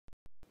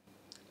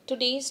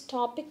Today's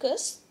topic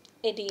is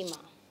edema.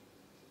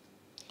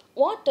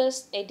 What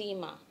is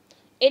edema?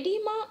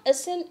 Edema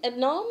is an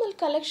abnormal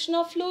collection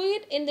of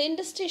fluid in the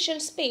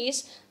interstitial space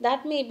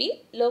that may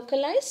be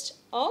localized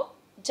or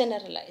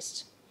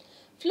generalized.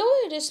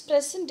 Fluid is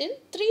present in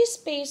three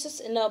spaces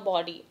in our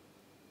body.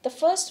 The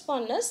first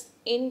one is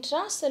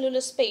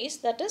intracellular space,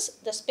 that is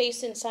the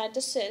space inside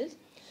the cell.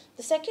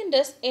 The second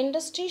is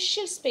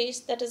interstitial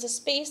space, that is the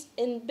space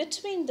in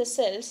between the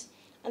cells.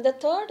 And the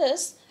third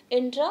is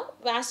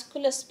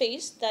intravascular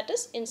space, that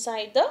is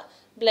inside the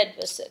blood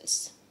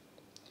vessels.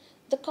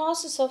 The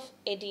causes of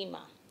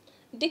edema.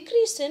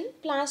 Decrease in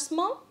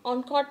plasma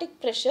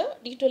oncotic pressure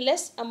due to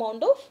less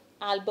amount of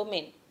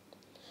albumin.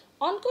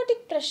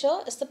 Oncotic pressure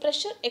is the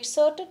pressure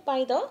exerted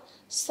by the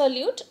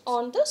solute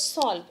on the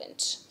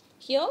solvent.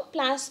 Here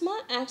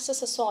plasma acts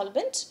as a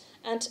solvent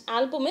and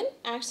albumin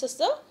acts as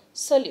the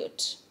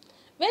solute.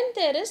 When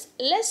there is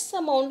less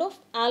amount of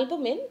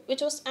albumin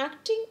which was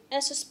acting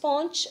as a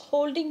sponge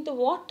holding the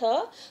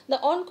water, the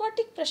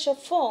oncotic pressure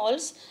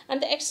falls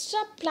and the extra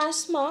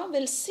plasma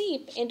will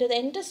seep into the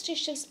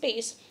interstitial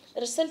space,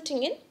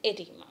 resulting in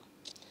edema.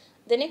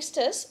 The next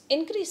is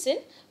increase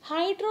in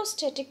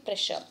hydrostatic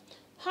pressure.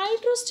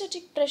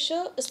 Hydrostatic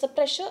pressure is the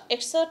pressure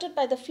exerted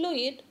by the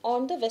fluid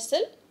on the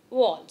vessel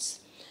walls.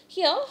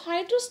 Here,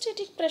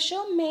 hydrostatic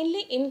pressure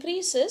mainly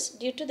increases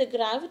due to the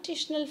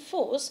gravitational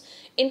force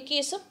in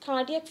case of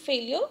cardiac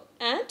failure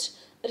and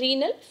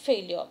renal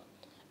failure.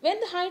 When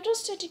the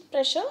hydrostatic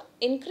pressure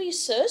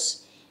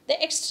increases, the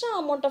extra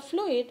amount of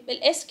fluid will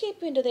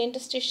escape into the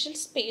interstitial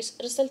space,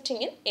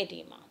 resulting in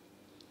edema.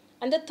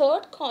 And the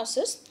third cause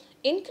is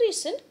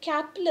increase in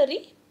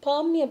capillary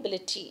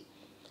permeability,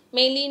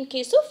 mainly in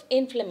case of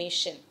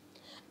inflammation.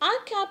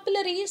 Our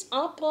capillaries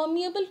are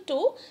permeable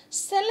to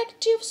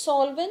selective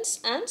solvents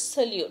and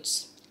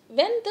solutes.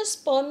 When this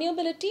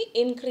permeability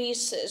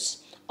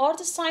increases or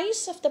the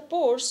size of the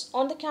pores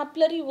on the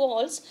capillary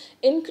walls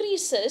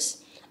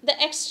increases,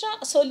 the extra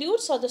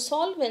solutes or the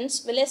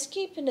solvents will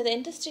escape into the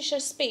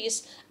interstitial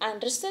space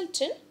and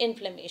result in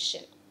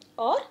inflammation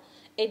or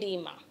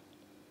edema.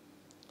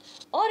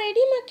 Or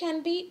edema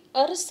can be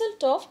a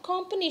result of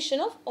combination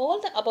of all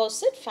the above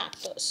said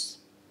factors.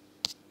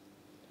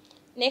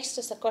 Next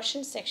is the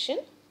question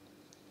section.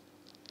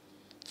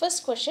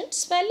 First question,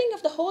 swelling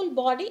of the whole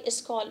body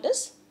is called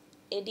as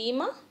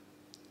edema,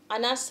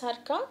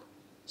 anasarca,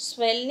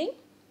 swelling,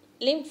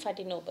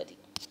 lymphadenopathy.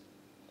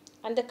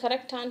 And the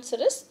correct answer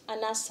is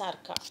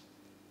anasarca.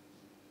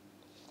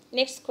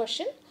 Next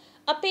question,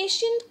 a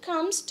patient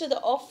comes to the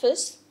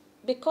office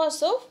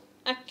because of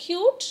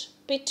acute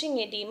pitting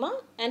edema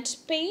and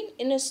pain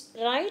in his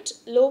right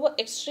lower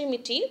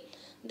extremity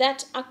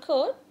that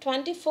occurred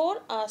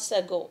 24 hours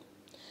ago.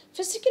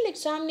 Physical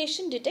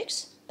examination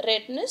detects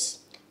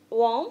redness,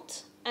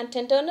 warmth and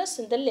tenderness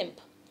in the limb.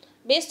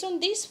 Based on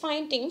these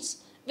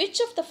findings, which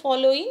of the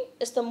following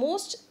is the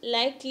most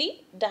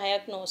likely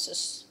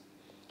diagnosis?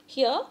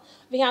 Here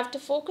we have to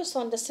focus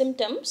on the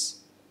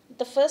symptoms.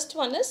 The first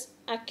one is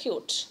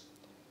acute.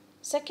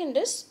 Second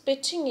is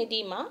pitting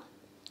edema.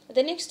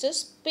 The next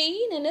is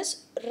pain in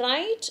his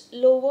right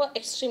lower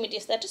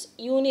extremities, that is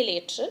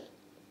unilateral.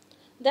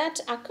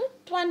 That occurred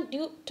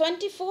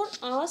 24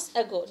 hours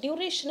ago.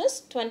 Duration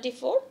is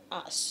 24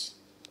 hours.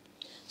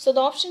 So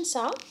the options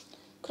are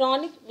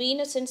chronic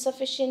venous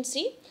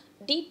insufficiency,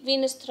 deep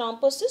venous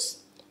thrombosis,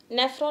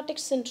 nephrotic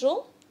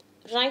syndrome,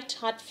 right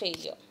heart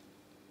failure.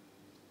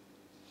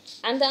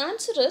 And the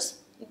answer is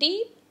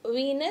deep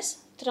venous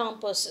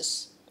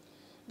thrombosis,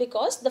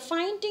 because the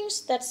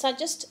findings that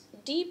suggest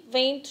deep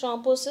vein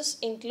thrombosis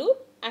include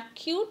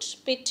acute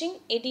pitting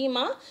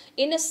edema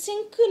in a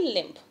single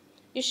limb,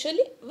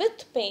 usually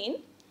with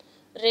pain,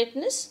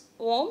 redness,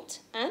 warmth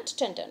and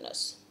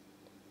tenderness.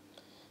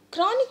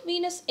 Chronic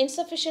venous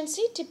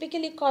insufficiency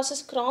typically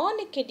causes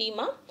chronic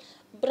edema,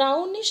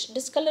 brownish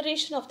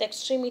discoloration of the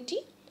extremity,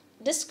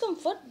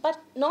 discomfort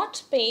but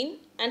not pain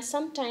and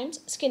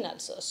sometimes skin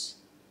ulcers.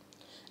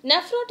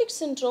 Nephrotic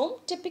syndrome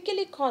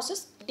typically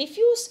causes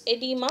diffuse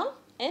edema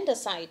and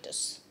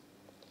ascites.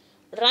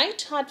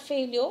 Right heart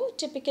failure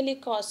typically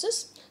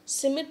causes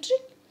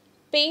symmetric,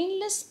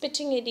 painless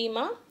pitting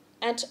edema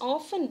and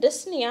often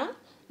dyspnea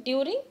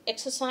during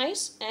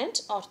exercise and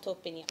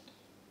orthopnea.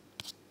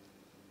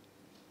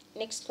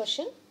 Next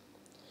question.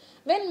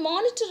 When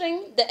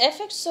monitoring the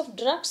effects of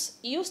drugs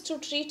used to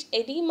treat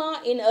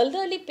edema in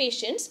elderly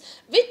patients,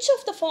 which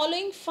of the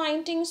following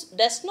findings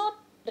does not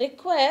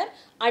require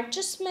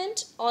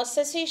adjustment or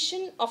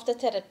cessation of the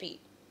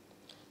therapy?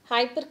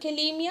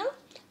 Hyperkalemia,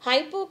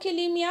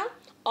 hypokalemia,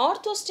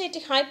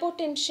 orthostatic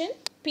hypotension,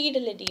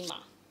 pedal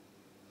edema.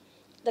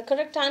 The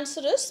correct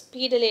answer is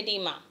pedal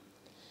edema,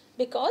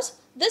 because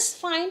this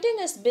finding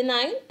is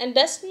benign and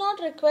does not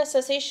require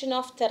cessation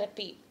of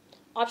therapy.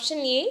 Option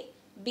A,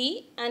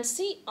 B and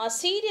C are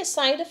serious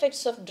side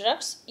effects of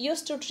drugs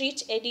used to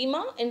treat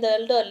edema in the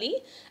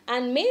elderly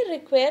and may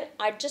require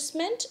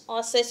adjustment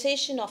or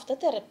cessation of the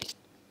therapy.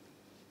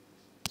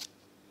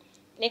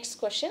 Next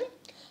question.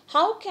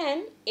 How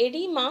can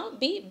edema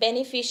be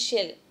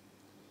beneficial?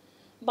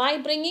 by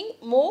bringing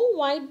more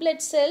white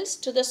blood cells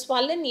to the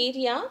swollen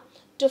area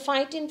to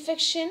fight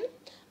infection,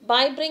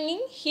 by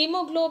bringing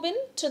hemoglobin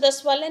to the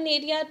swollen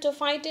area to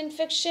fight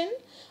infection,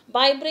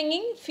 by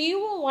bringing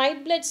fewer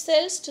white blood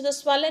cells to the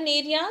swollen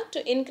area to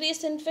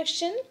increase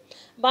infection,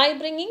 by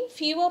bringing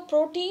fewer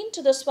protein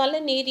to the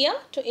swollen area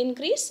to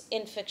increase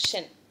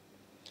infection.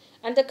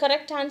 And the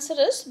correct answer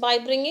is by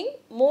bringing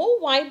more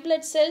white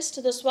blood cells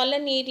to the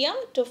swollen area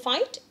to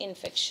fight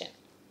infection.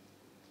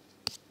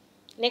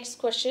 Next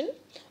question.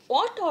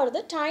 What are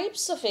the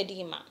types of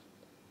edema?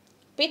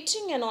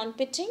 Pitting and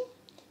non-pitting,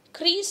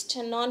 creased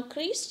and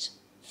non-creased,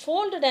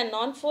 folded and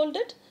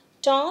non-folded,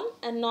 torn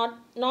and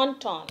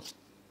non-torn.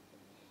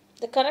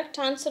 The correct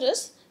answer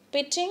is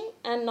pitting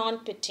and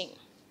non-pitting.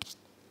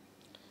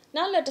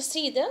 Now let us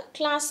see the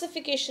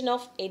classification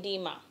of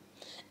edema.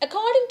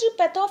 According to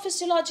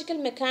pathophysiological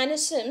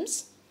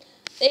mechanisms,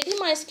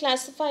 edema is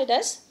classified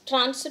as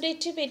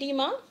transudative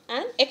edema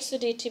and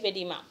exudative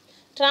edema.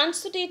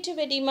 Transudative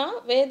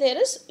edema where there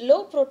is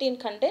low protein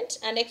content,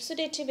 and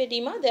exudative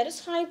edema there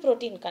is high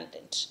protein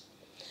content.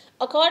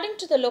 According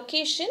to the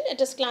location,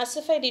 it is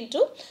classified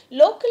into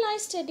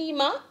localized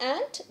edema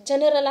and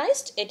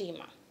generalized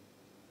edema.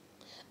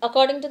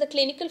 According to the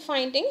clinical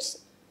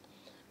findings,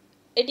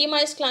 edema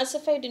is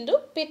classified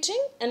into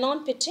pitting and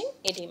non-pitting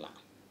edema.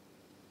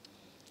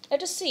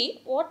 Let us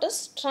see what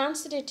is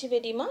transudative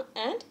edema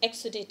and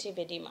exudative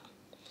edema.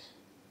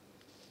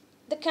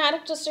 The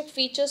characteristic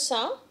features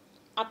are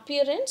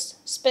appearance,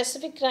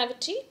 specific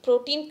gravity,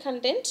 protein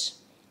content,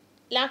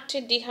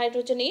 lactate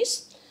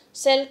dehydrogenase,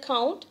 cell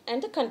count,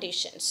 and the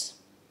conditions.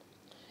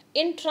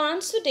 In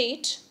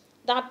transudate,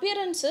 the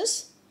appearance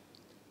is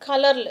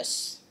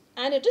colorless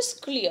and it is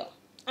clear,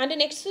 and in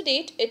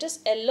exudate it is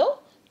yellow,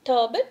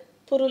 turbid,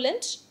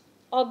 purulent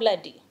or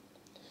bloody.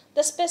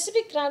 The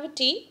specific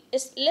gravity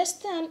is less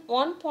than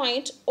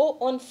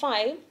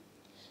 1.015,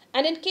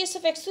 and in case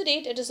of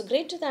exudate it is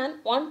greater than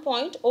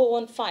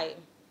 1.015.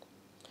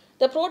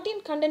 The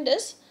protein content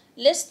is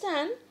less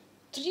than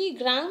 3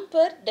 gram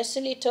per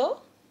deciliter.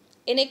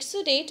 In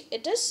exudate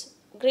it is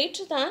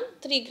greater than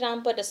 3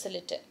 gram per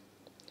deciliter.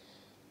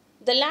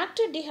 The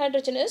lactate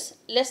dehydrogenase is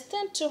less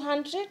than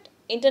 200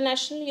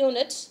 international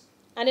units,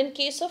 and in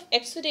case of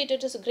exudate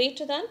it is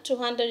greater than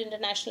 200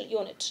 international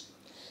units.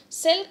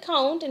 Cell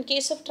count in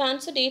case of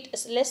transudate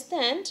is less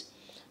than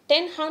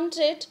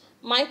 1000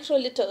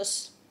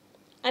 microliters,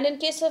 and in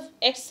case of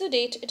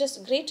exudate it is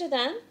greater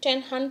than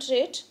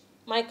 1000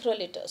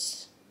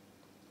 microliters.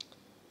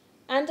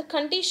 And the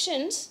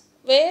conditions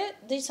where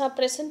these are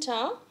present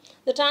are: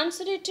 the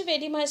transudative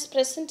edema is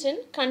present in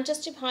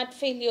congestive heart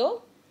failure,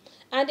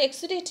 and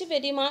exudative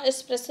edema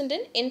is present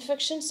in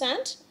infections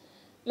and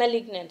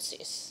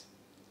malignancies.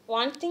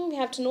 One thing we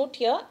have to note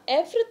here,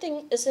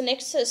 everything is in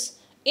excess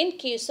in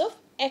case of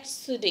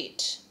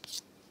exudate.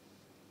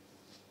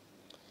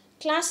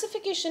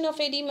 Classification of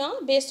edema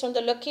based on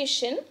the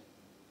location.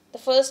 The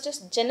first is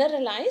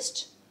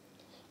generalized,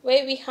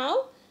 where we have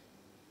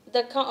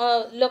the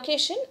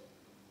location,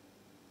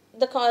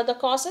 the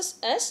causes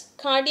as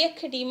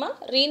cardiac edema,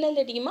 renal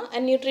edema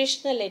and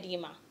nutritional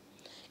edema.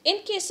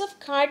 In case of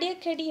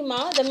cardiac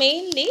edema,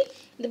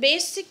 the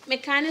basic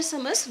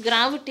mechanism is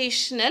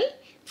gravitational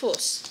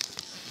force.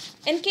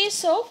 In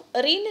case of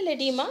renal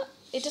edema,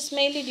 it is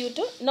mainly due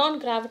to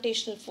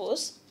non-gravitational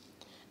force,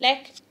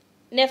 like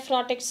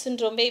nephrotic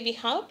syndrome where we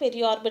have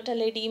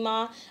periorbital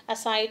edema,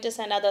 ascites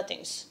and other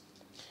things.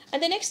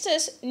 And the next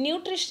is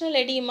nutritional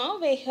edema,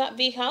 where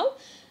we have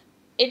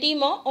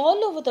edema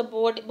all over the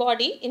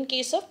body in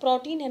case of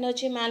protein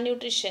energy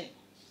malnutrition.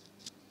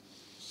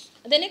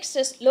 The next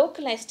is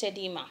localized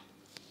edema.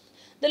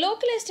 The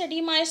localized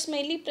edema is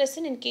mainly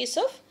present in case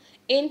of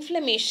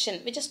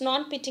inflammation, which is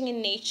non-pitting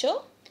in nature,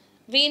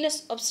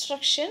 venous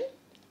obstruction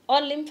or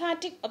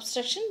lymphatic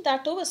obstruction,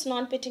 that too is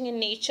non-pitting in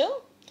nature,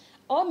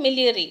 or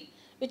miliary,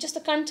 which is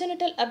the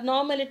congenital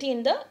abnormality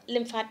in the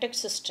lymphatic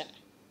system.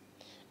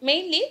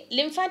 Mainly,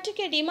 lymphatic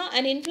edema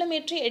and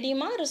inflammatory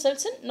edema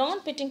results in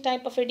non-pitting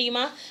type of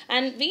edema,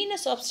 and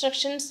venous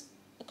obstructions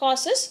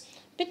causes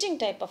pitting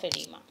type of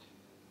edema.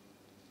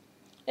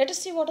 Let us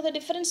see what are the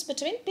difference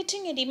between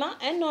pitting edema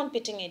and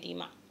non-pitting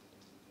edema.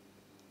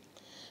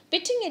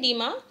 Pitting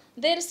edema,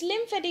 there is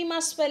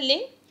lymphedema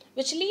swelling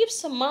which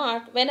leaves a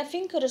mark when a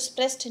finger is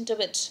pressed into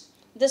it.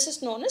 This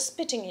is known as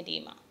pitting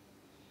edema.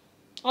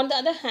 On the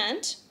other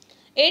hand,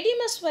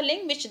 edema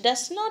swelling which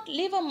does not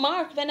leave a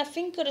mark when a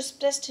finger is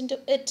pressed into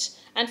it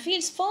and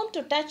feels firm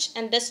to touch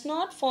and does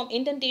not form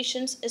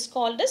indentations is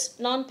called as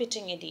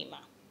non-pitting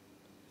edema.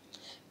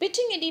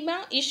 Pitting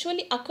edema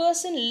usually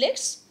occurs in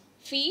legs,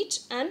 feet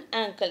and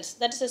ankles,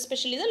 that is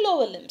especially the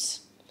lower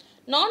limbs.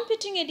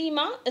 Non-pitting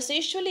edema is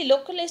usually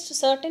localized to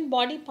certain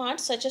body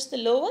parts such as the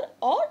lower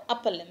or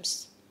upper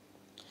limbs.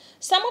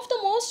 Some of the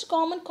most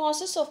common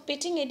causes of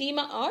pitting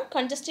edema are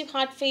congestive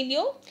heart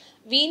failure,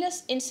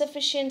 venous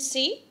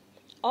insufficiency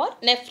or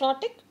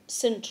nephrotic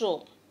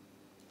syndrome.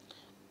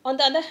 On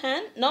the other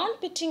hand,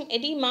 non-pitting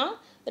edema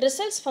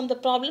results from the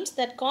problems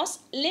that cause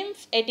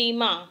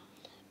lymphedema,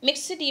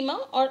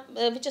 myxedema or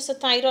which is a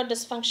thyroid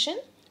dysfunction,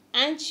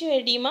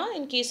 angioedema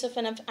in case of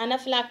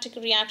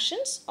anaphylactic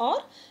reactions,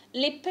 or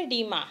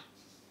lipedema.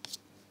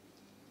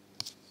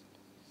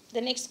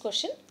 The next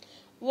question,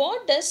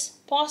 what does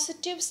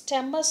positive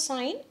stemmer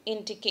sign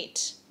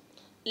indicate?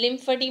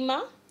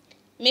 Lymphedema,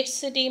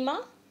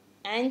 myxedema,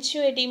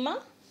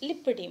 angioedema,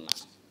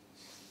 lipedema.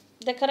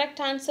 The correct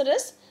answer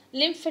is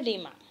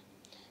lymphedema.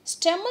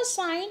 Stemmer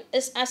sign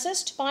is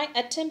assessed by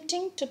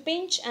attempting to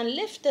pinch and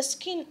lift the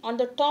skin on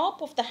the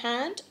top of the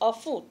hand or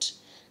foot,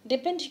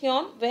 depending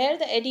on where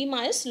the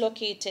edema is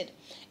located.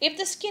 If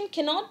the skin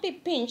cannot be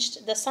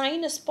pinched, the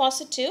sign is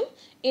positive,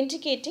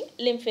 indicating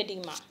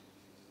lymphedema.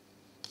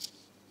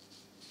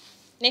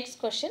 Next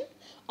question.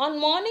 On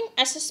morning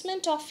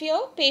assessment of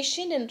your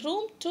patient in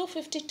room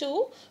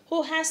 252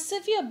 who has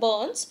severe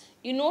burns,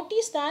 you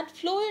notice that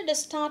fluid is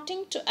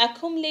starting to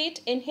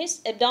accumulate in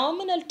his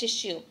abdominal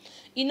tissue.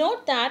 You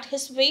note that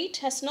his weight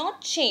has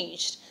not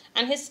changed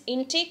and his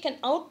intake and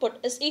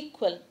output is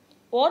equal.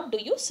 What do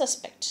you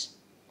suspect?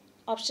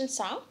 Options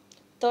are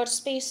third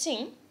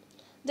spacing.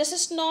 This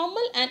is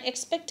normal and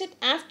expected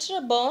after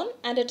a burn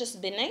and it is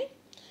benign.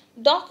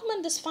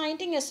 Document this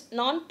finding as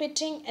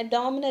non-pitting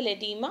abdominal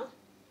edema.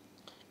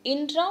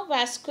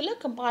 Intravascular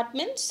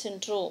compartment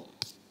syndrome.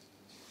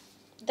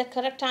 The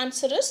correct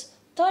answer is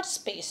third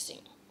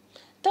spacing.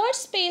 Third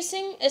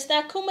spacing is the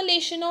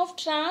accumulation of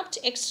trapped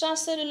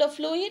extracellular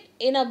fluid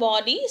in a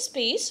body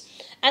space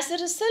as a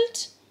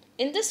result,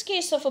 in this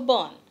case, of a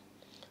burn.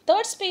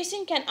 Third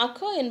spacing can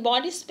occur in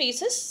body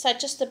spaces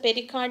such as the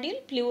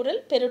pericardial,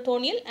 pleural,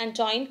 peritoneal and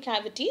joint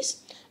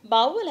cavities,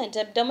 bowel and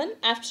abdomen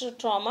after a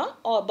trauma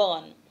or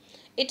burn.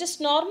 It is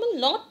normal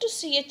not to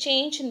see a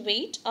change in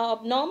weight or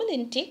abnormal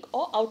intake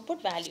or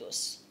output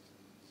values.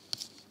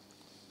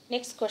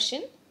 Next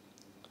question.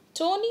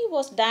 Tony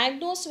was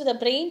diagnosed with a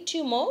brain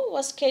tumor,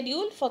 was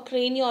scheduled for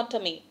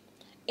craniotomy.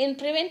 In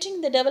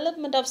preventing the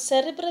development of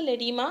cerebral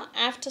edema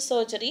after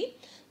surgery,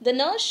 the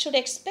nurse should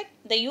expect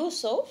the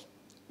use of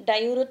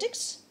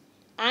diuretics,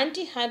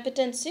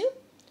 antihypertensive,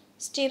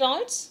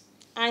 steroids,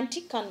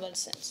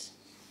 anticonvulsants.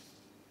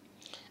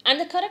 And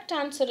the correct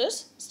answer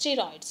is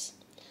steroids.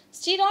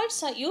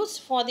 Steroids are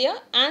used for their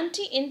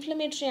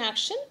anti-inflammatory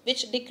action,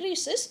 which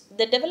decreases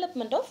the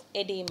development of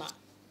edema.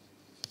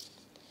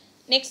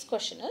 Next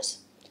question is,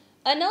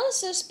 a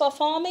nurse is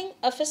performing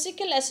a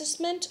physical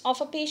assessment of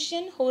a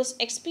patient who is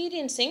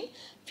experiencing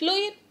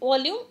fluid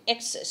volume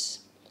excess.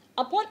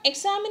 Upon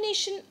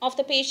examination of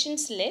the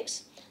patient's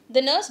legs,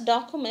 the nurse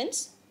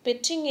documents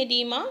pitting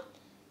edema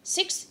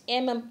 6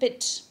 mm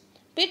pit.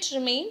 Pit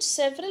remains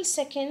several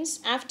seconds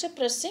after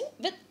pressing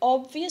with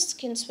obvious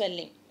skin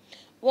swelling.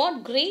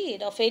 What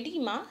grade of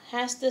edema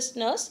has this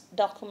nurse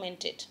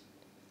documented?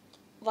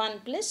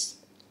 1+,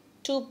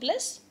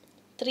 2+,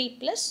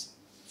 3+,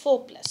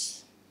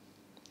 4+.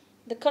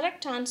 The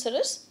correct answer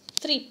is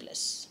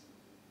 3+.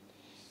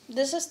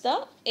 This is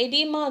the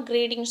edema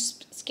grading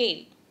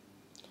scale.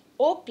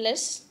 O+,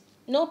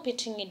 no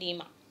pitting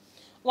edema.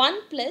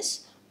 1+,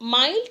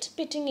 mild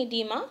pitting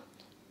edema,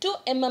 2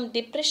 mm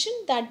depression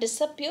that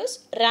disappears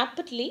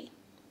rapidly.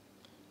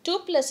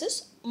 2+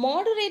 is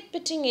moderate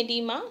pitting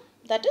edema,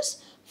 that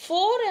is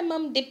 4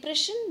 mm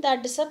depression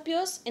that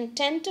disappears in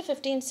 10 to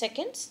 15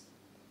 seconds.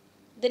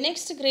 The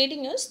next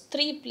grading is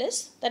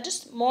 3+, that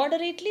is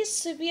moderately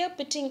severe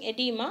pitting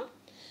edema,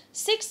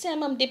 6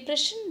 mm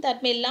depression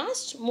that may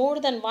last more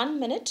than 1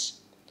 minute.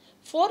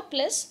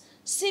 4+,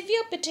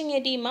 severe pitting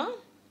edema,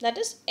 that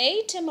is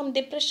 8 mm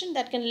depression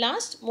that can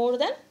last more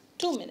than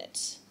 2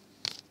 minutes.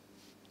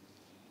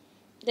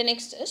 The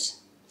next is,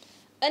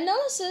 a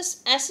nurse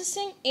is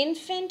assessing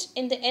infant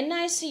in the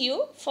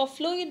NICU for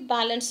fluid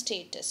balance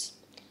status.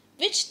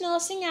 Which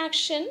nursing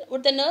action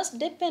would the nurse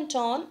depend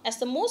on as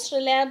the most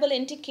reliable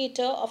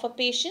indicator of a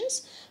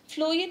patient's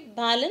fluid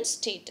balance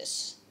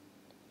status?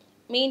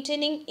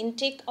 Maintaining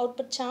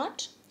intake-output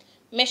chart,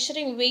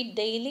 measuring weight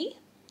daily,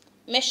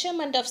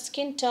 measurement of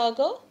skin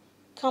turgor,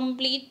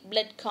 complete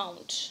blood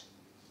count.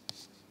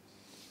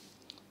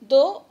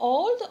 Though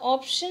all the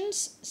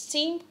options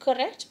seem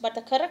correct, but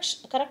the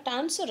correct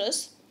answer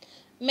is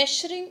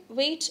measuring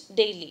weight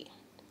daily.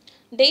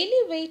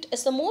 Daily weight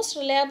is the most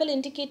reliable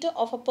indicator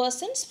of a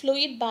person's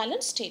fluid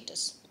balance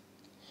status.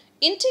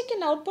 Intake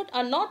and output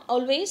are not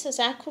always as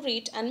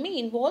accurate and may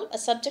involve a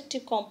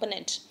subjective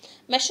component.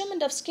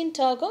 Measurement of skin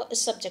turgor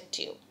is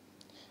subjective.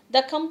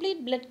 The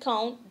complete blood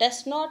count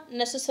does not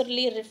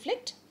necessarily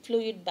reflect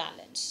fluid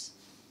balance.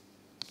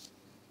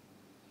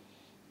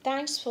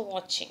 Thanks for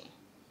watching.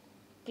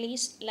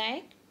 Please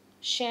like,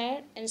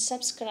 share and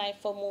subscribe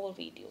for more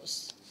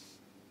videos.